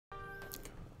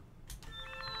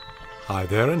Hi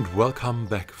there and welcome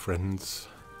back, friends,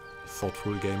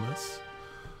 thoughtful gamers.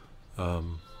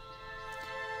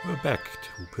 We're back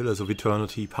to Pillars of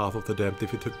Eternity, Path of the Damned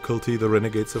difficulty, the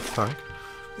Renegades of Funk.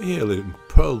 We're here in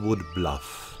Pearlwood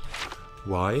Bluff.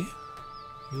 Why?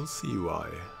 You'll see why.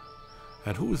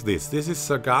 And who is this? This is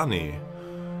Sagani.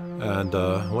 And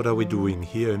what are we doing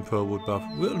here in Pearlwood Bluff?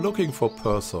 We're looking for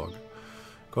Persog.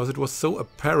 Because it was so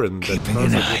apparent that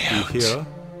Persog would be here.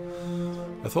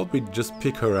 I thought we'd just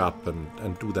pick her up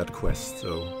and do that quest.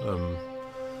 So,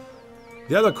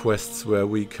 the other quests where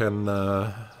we can,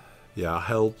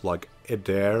 help like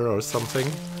Adair or something.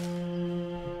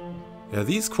 Yeah,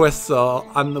 these quests are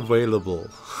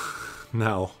unavailable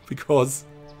now because,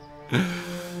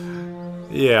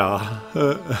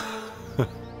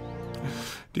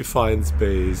 Defiance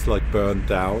Bay is like burned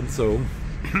down, so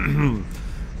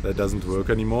that doesn't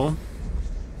work anymore.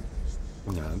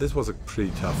 Yeah, this was a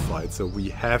pretty tough fight, so we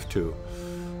have to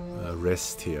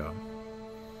rest here.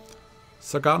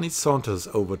 Sagani saunters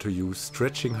over to you,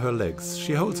 stretching her legs.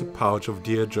 She holds a pouch of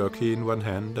deer jerky in one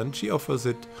hand, and she offers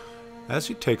it as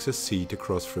she takes a seat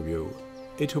across from you.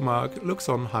 Itumark looks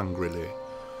on hungrily.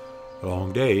 A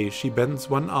long day, she bends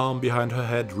one arm behind her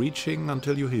head, reaching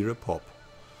until you hear a pop.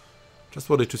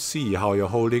 Just wanted to see how you're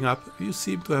holding up. You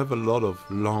seem to have a lot of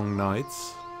long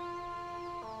nights.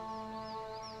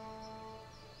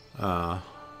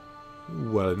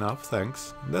 Well enough,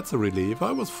 thanks. That's a relief.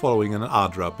 I was following an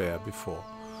Adra bear before.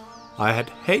 I had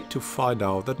hate to find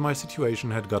out that my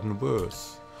situation had gotten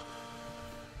worse.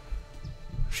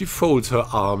 She folds her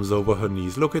arms over her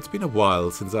knees. Look, it's been a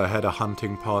while since I had a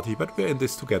hunting party, but we're in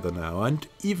this together now. And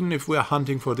even if we're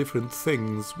hunting for different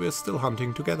things, we're still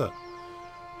hunting together.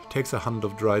 She takes a hunk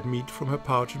of dried meat from her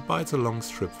pouch and bites a long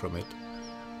strip from it.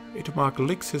 Itumark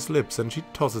licks his lips and she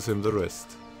tosses him the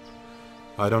rest.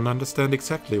 I don't understand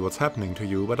exactly what's happening to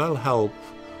you, but I'll help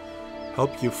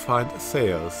you find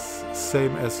Theas,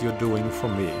 same as you're doing for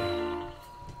me.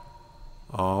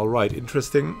 Alright,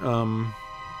 interesting.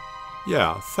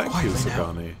 Yeah, thank you,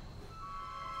 Sagani.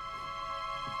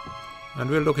 And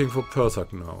we're looking for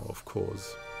Persog now, of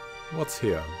course. What's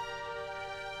here?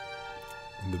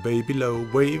 In the bay below,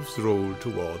 waves roll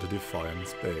toward the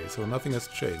Defiance Bay, so nothing has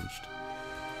changed.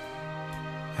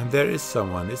 And there is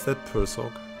someone. Is that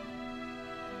Persog?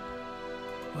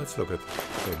 Let's look at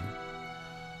him.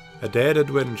 A dead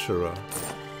adventurer.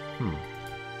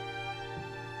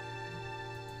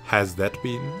 Has that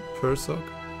been Persog?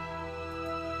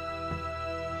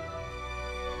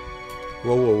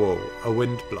 Whoa, whoa, whoa. A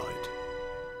wind blight.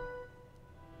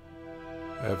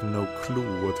 I have no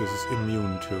clue what this is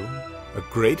immune to. A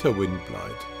greater wind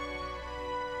blight.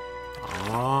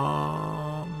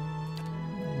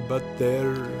 But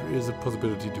there is a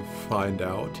possibility to find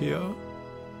out here.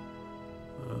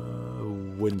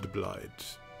 Wind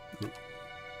blight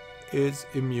is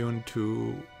immune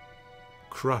to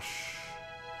crush.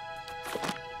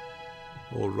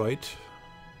 Alright.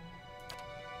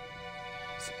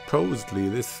 Supposedly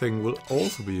this thing will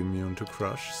also be immune to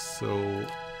crush, so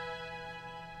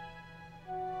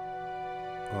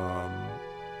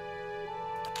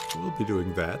we'll be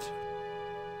doing that.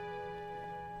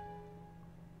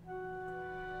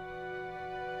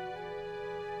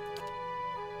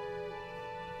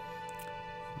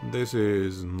 This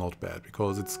is not bad,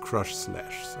 because it's Crush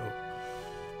Slash, so...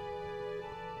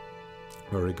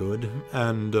 Very good.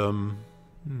 And,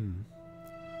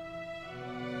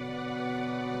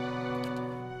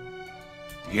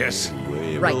 Yes.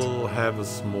 We will have a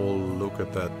small look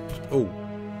at that. Oh.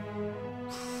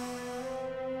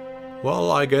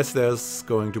 Well, I guess there's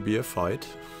going to be a fight.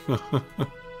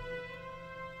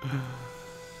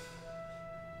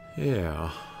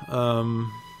 Yeah.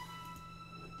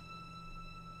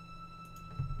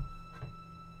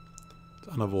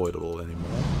 Unavoidable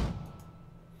anymore.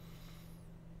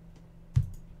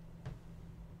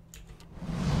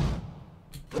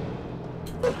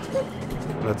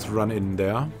 Let's run in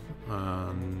there,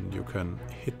 and you can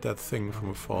hit that thing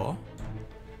from afar.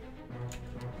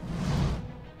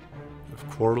 We have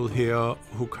Quarrel here,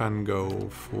 who can go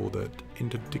for that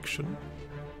interdiction.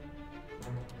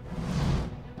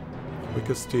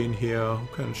 Wickestein here, who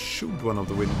can shoot one of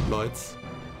the wind blights.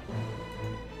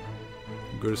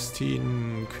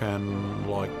 Gerstein can,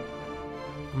 like...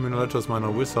 I mean, Letters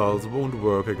Minor Missiles won't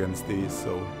work against these,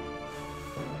 so...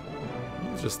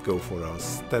 We'll just go for our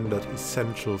standard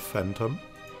Essential Phantom.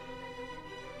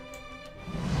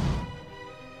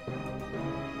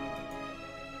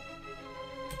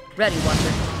 Ready,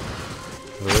 Wonder.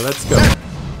 Let's go!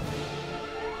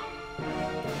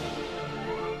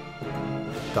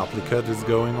 Duplicate is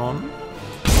going on.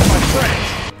 My friends!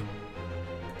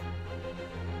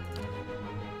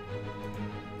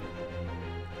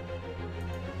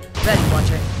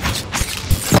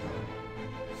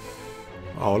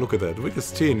 Oh, look at that.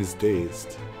 Wittgenstein is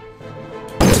dazed.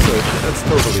 That's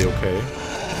totally okay.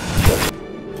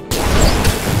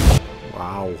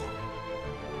 Wow.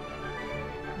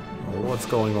 Oh, what's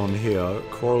going on here?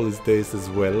 Coral is dazed as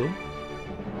well.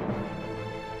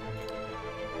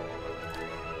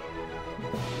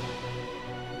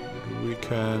 We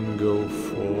can go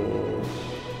for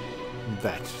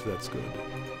that. That's good.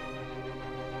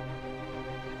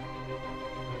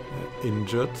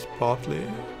 Injured, partly.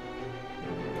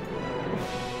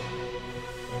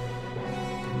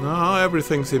 No,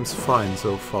 everything seems fine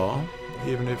so far,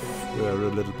 even if we're a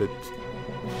little bit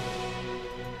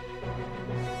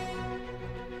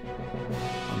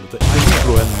under the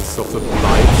influence of the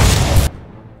blight.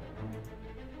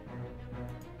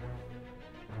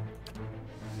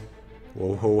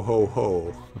 Whoa, ho, ho,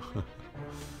 ho.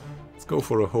 Let's go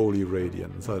for a Holy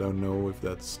Radiance. I don't know if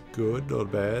that's good or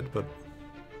bad, but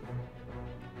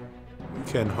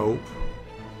we can hope.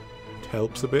 It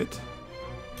helps a bit.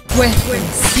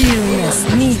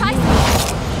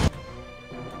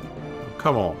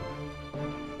 Come on.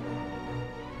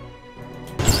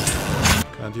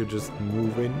 Can't you just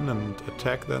move in and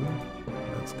attack them?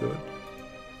 That's good.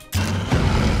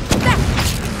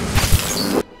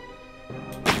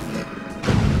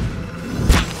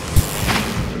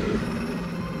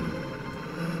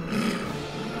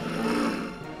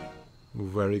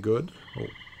 Very good. Oh,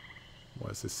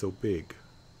 why is this so big?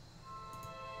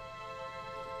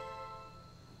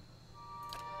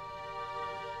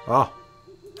 Ah,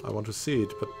 I want to see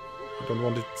it, but I don't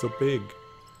want it so big.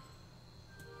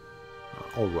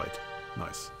 All right,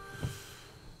 nice.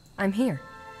 I'm here.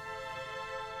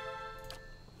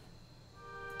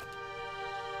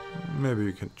 Maybe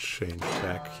we can change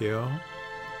back here.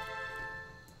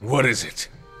 What is it?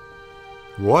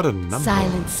 What a number.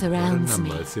 Silence surrounds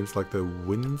me. It seems like the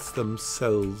winds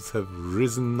themselves have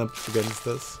risen up against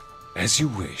us. As you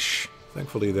wish.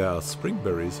 Thankfully there are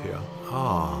springberries here.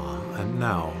 Ah, and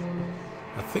now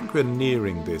I think we're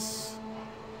nearing this.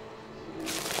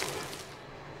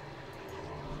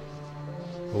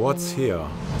 What's here?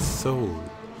 A soul.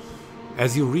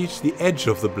 As you reach the edge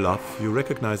of the bluff, you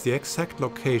recognize the exact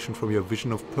location from your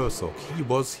vision of Persok. He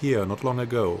was here not long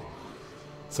ago.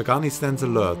 Sagani stands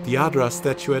alert, the Adra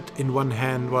statuette in one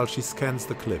hand while she scans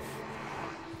the cliff.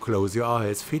 You close your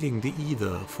eyes, feeling the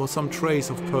ether for some trace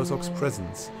of Persok's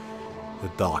presence. The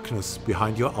darkness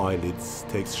behind your eyelids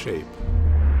takes shape.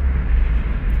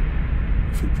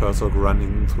 You feel Persok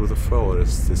running through the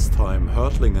forest this time,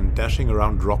 hurtling and dashing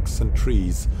around rocks and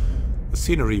trees. The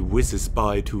scenery whizzes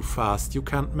by too fast, you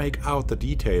can't make out the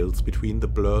details between the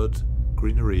blurred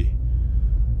greenery.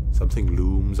 Something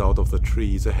looms out of the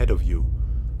trees ahead of you.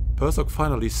 Persok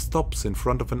finally stops in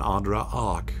front of an Adra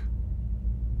ark.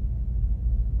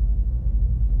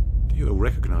 Do you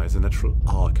recognize a natural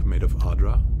ark made of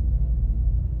Adra?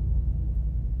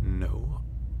 No.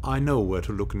 I know where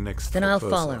to look next. Then I'll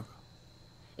follow.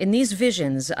 In these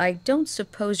visions, I don't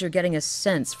suppose you're getting a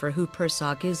sense for who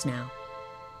Persok is now.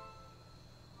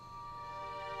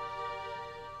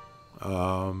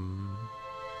 No.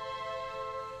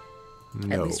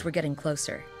 At least we're getting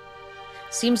closer.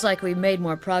 Seems like we've made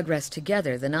more progress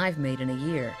together than I've made in a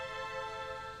year.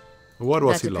 What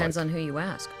was he like? That depends on who you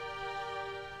ask.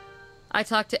 I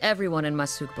talked to everyone in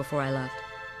Masuk before I left.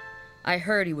 I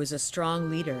heard he was a strong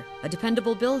leader, a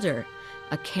dependable builder,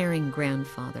 a caring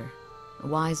grandfather, a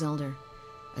wise elder,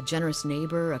 a generous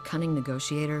neighbor, a cunning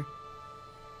negotiator.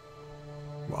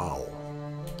 Wow.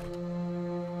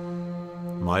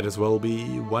 Might as well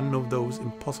be one of those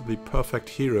impossibly perfect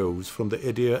heroes from the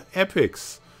Edir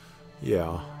epics.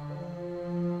 Yeah.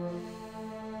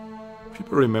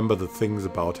 People remember the things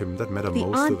about him that matter most to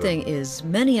them. The odd thing is,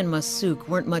 many in Masuk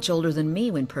weren't much older than me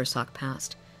when Persok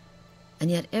passed. And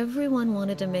yet everyone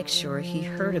wanted to make sure he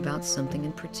heard about something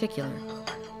in particular.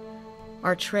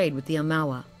 Our trade with the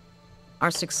Amawa.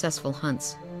 Our successful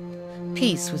hunts.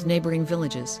 Peace with neighboring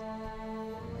villages.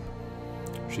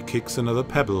 She kicks another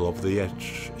pebble off the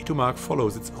edge. Itumark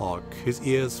follows its arc, his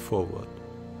ears forward.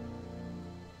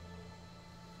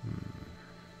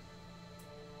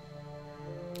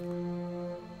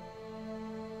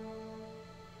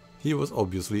 He was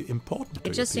obviously important to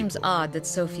It just seems odd that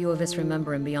so few of us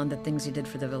remember him beyond the things he did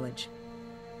for the village.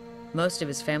 Most of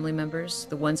his family members,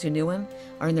 the ones who knew him,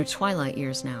 are in their twilight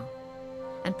years now.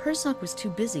 And Persok was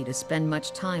too busy to spend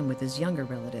much time with his younger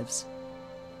relatives.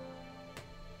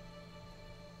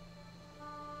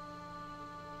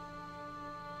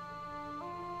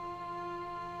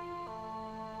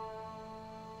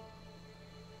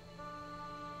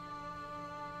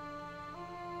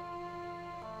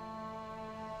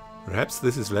 Perhaps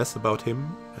this is less about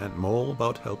him and more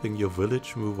about helping your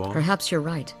village move on. Perhaps you're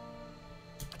right.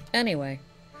 Anyway,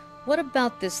 what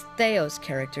about this Theos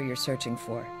character you're searching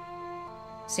for?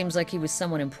 Seems like he was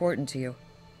someone important to you.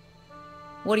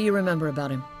 What do you remember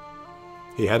about him?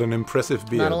 He had an impressive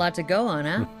beard. Not a lot to go on,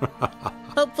 huh?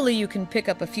 Hopefully you can pick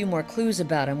up a few more clues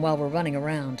about him while we're running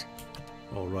around.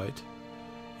 Alright.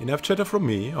 Enough chatter from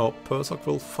me, or Persock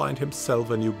will find himself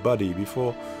a new buddy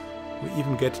before we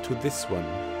even get to this one.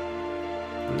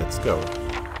 Let's go.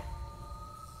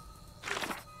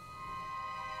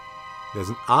 There's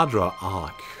an Adra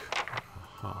arc.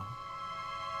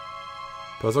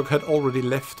 Persock had already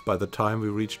left by the time we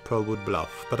reached Pearlwood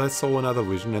Bluff, but I saw another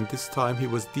vision, and this time he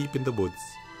was deep in the woods,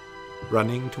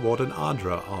 running toward an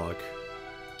Adra arc.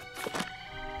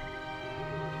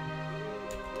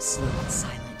 Slow and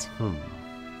silent.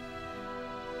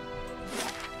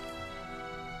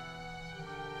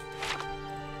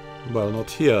 Well,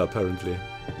 not here, apparently.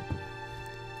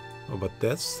 Oh, but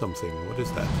there's something. What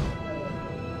is that?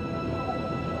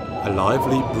 A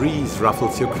lively breeze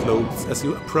ruffles your clothes as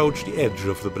you approach the edge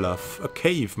of the bluff. A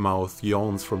cave mouth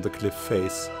yawns from the cliff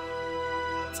face.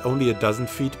 It's only a dozen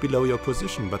feet below your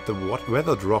position, but the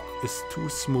weathered rock is too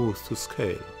smooth to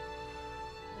scale.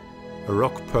 A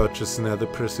rock perches near the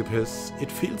precipice.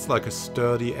 It feels like a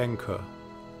sturdy anchor.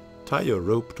 Tie your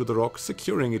rope to the rock,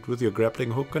 securing it with your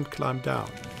grappling hook, and climb down.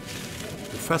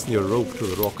 You fasten your rope to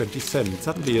the rock and descend.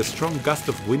 Suddenly a strong gust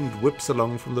of wind whips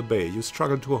along from the bay. You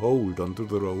struggle to hold onto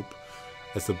the rope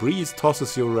as the breeze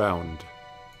tosses you around.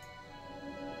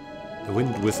 The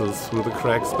wind whistles through the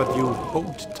cracks, but you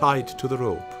hold tight to the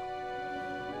rope.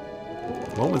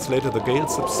 Moments later the gale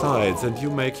subsides and you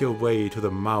make your way to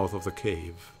the mouth of the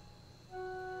cave.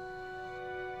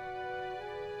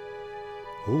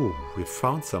 Ooh, we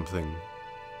found something.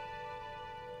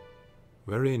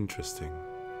 Very interesting.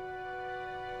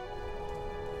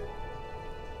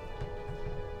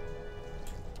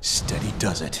 Steady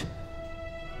does it.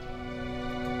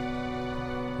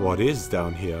 What is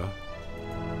down here?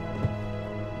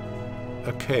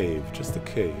 A cave, just a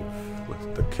cave.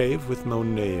 The cave with no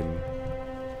name.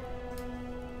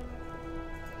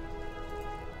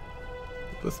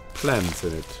 With plants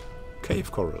in it.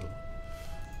 Cave coral.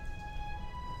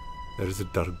 There is a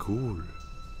Dargul.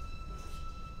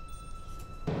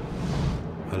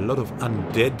 A lot of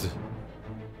undead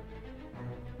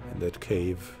in that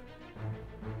cave.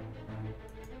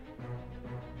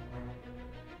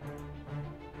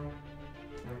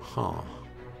 Huh.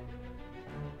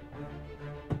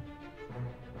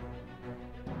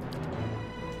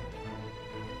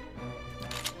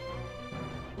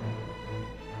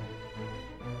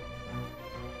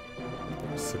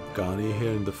 Sagani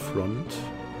here in the front.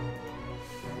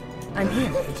 I'm here.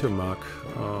 Itomak.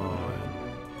 Oh.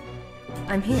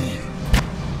 I'm here.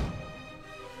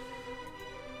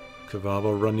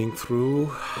 Kavava running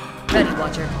through. Ready,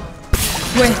 Watcher.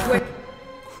 Wait.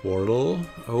 Quarrel.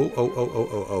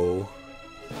 Oh.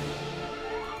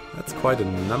 That's quite a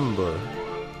number.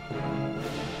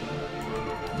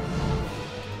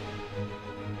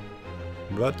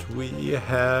 But we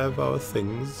have our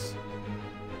things.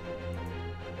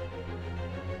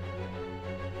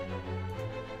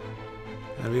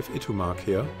 And we have Itumak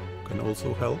here. Can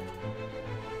also help.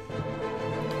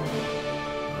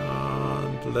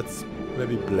 And let's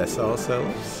maybe bless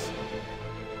ourselves.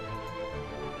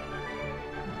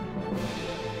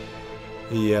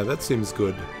 Yeah, that seems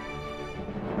good.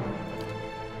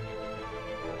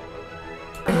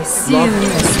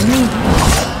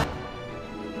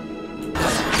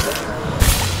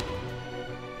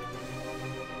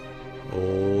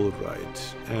 All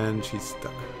right, and she's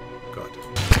stuck. Got it.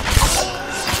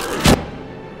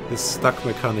 This stuck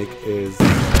mechanic is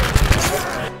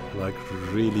like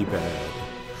really bad.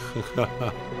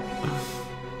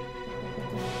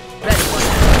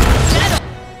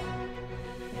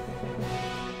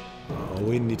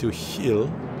 We need to heal.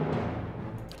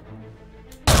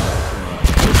 I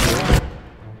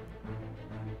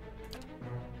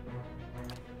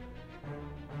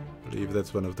believe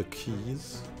that's one of the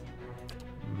keys.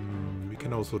 We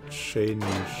can also change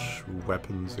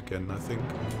weapons again, I think.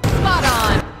 Spot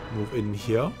on! Move in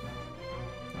here.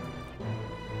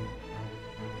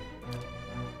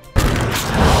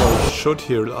 So should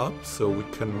heal up, so we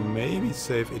can maybe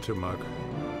save Itumak.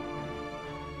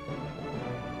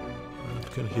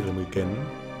 Can heal him again.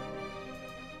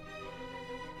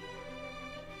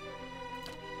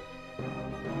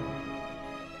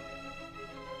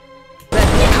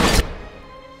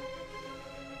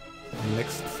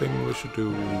 Next thing we should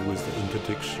do is the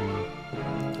interdiction.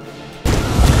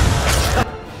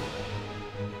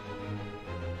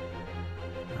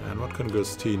 And what can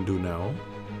Gerstein do now?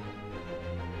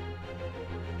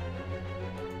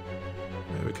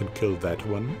 Maybe we can kill that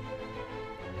one.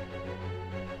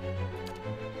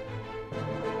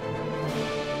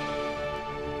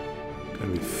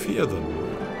 Can we fear them?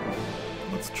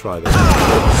 Let's try that.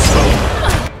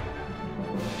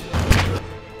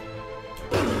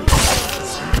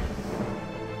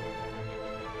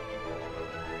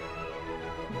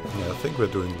 Yeah, I think we're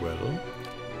doing well.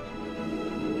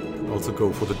 Also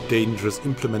go for the dangerous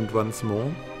implement once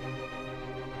more.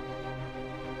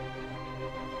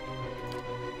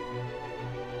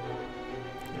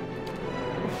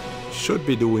 Should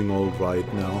be doing all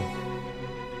right now.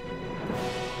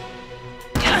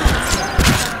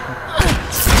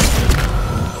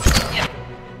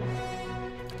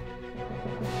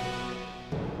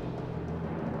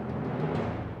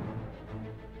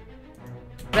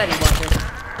 Ready, Walter.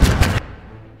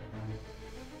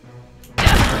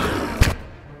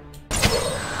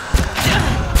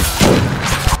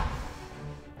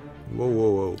 Whoa,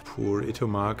 whoa, whoa, poor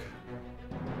Itomark.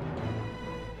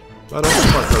 But all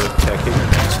of us are attacking.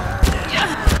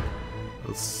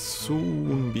 We'll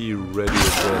soon be ready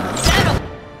again.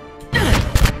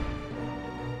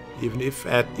 Even if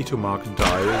Itomark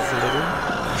dies a little.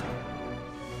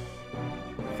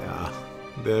 Yeah,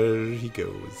 there he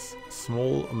goes.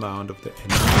 Small amount of the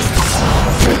enemy.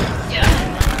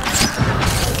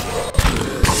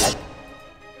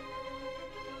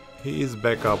 He is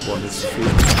back up on his feet.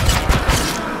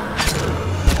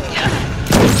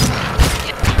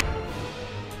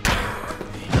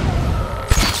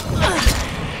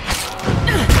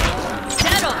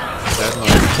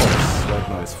 That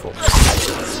nice fox.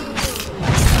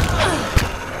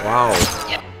 Wow.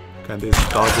 Can this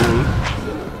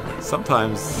double?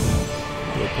 Sometimes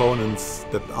the opponents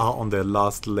that are on their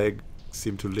last leg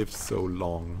seem to live so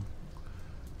long.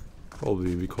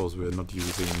 Probably because we're not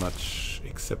using much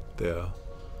except their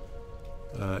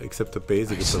except the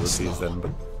basic abilities then,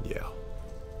 but yeah.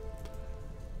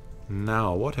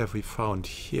 Now, what have we found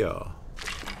here?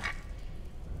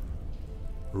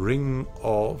 Ring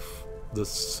of the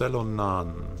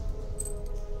Celonan.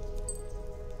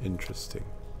 Interesting.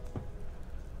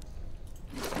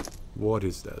 What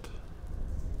is that?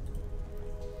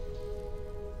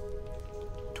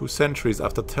 2 centuries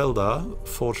after Telda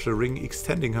forged a ring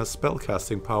extending her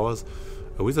spellcasting powers,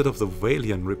 a wizard of the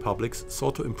Valian Republics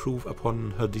sought to improve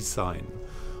upon her design.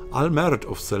 Almert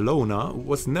of Celona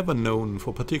was never known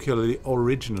for particularly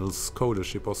original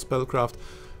scholarship or spellcraft,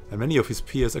 and many of his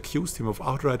peers accused him of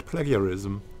outright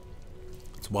plagiarism.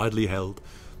 It's widely held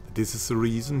that this is the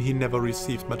reason he never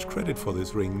received much credit for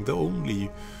this ring,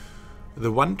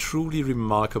 the one truly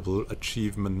remarkable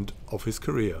achievement of his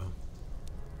career.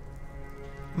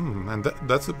 And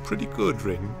that's a pretty good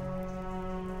ring.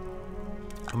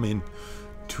 I mean,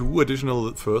 2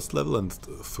 additional first level and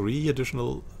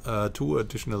 2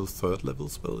 additional third level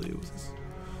spell uses.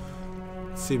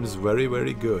 Seems very,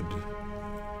 very good.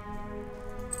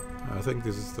 I think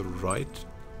this is the right...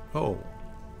 Oh,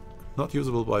 not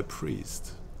usable by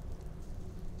priest.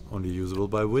 Only usable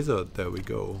by wizard. There we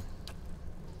go.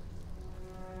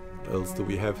 What else do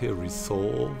we have here?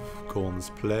 Resolve, Gorn's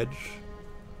Pledge.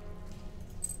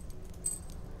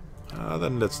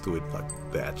 Then let's do it like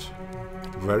that.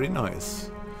 Very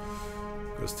nice.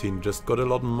 Gerstein just got a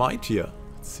lot mightier,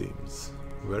 it seems.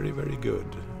 Very, very good.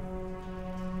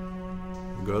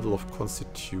 Girdle of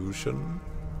Constitution.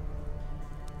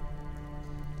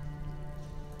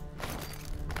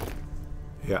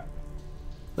 Yeah.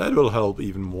 That will help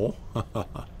even more.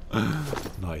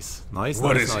 Nice. Nice.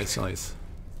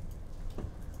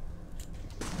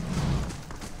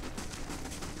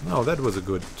 Now that was a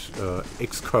good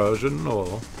excursion,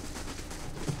 or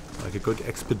like a good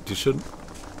expedition.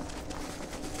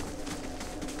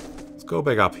 Let's go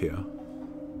back up here.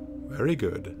 Very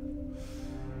good.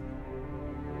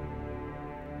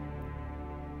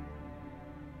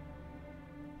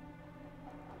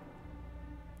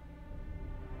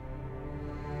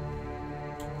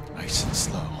 Nice and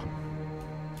slow.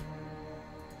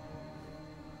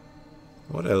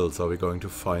 What else are we going to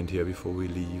find here before we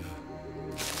leave?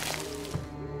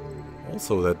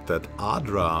 Also that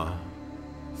Adra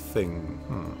thing.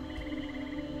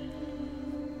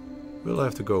 We'll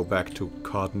have to go back to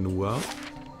Cardnua,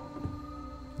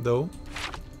 though.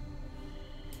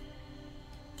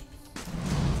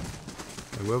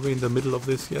 Were we in the middle of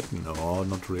this yet? No,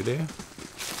 not really.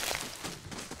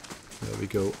 There we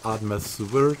go.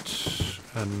 Admerswert,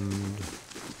 and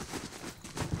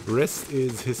rest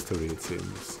is history, it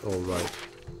seems. Alright.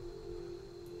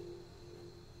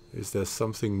 Is there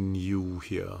something new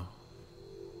here?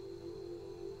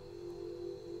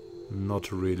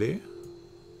 Not really.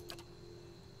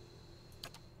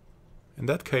 In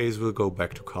that case, we'll go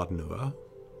back to Cardnua.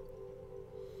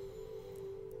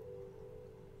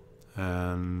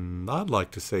 And I'd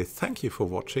like to say thank you for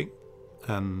watching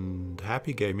and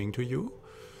happy gaming to you.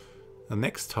 And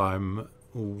next time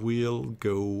we'll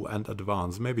go and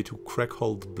advance maybe to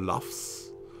Crackhold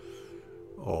Bluffs.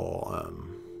 Or,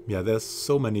 yeah, there's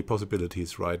so many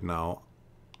possibilities right now.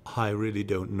 I really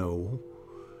don't know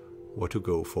what to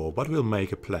go for, but we'll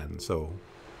make a plan, so...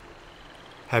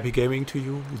 Happy gaming to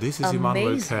you. This is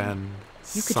Immanuel Amazing. Khan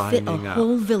You could fit a signing out.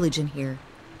 whole village in here.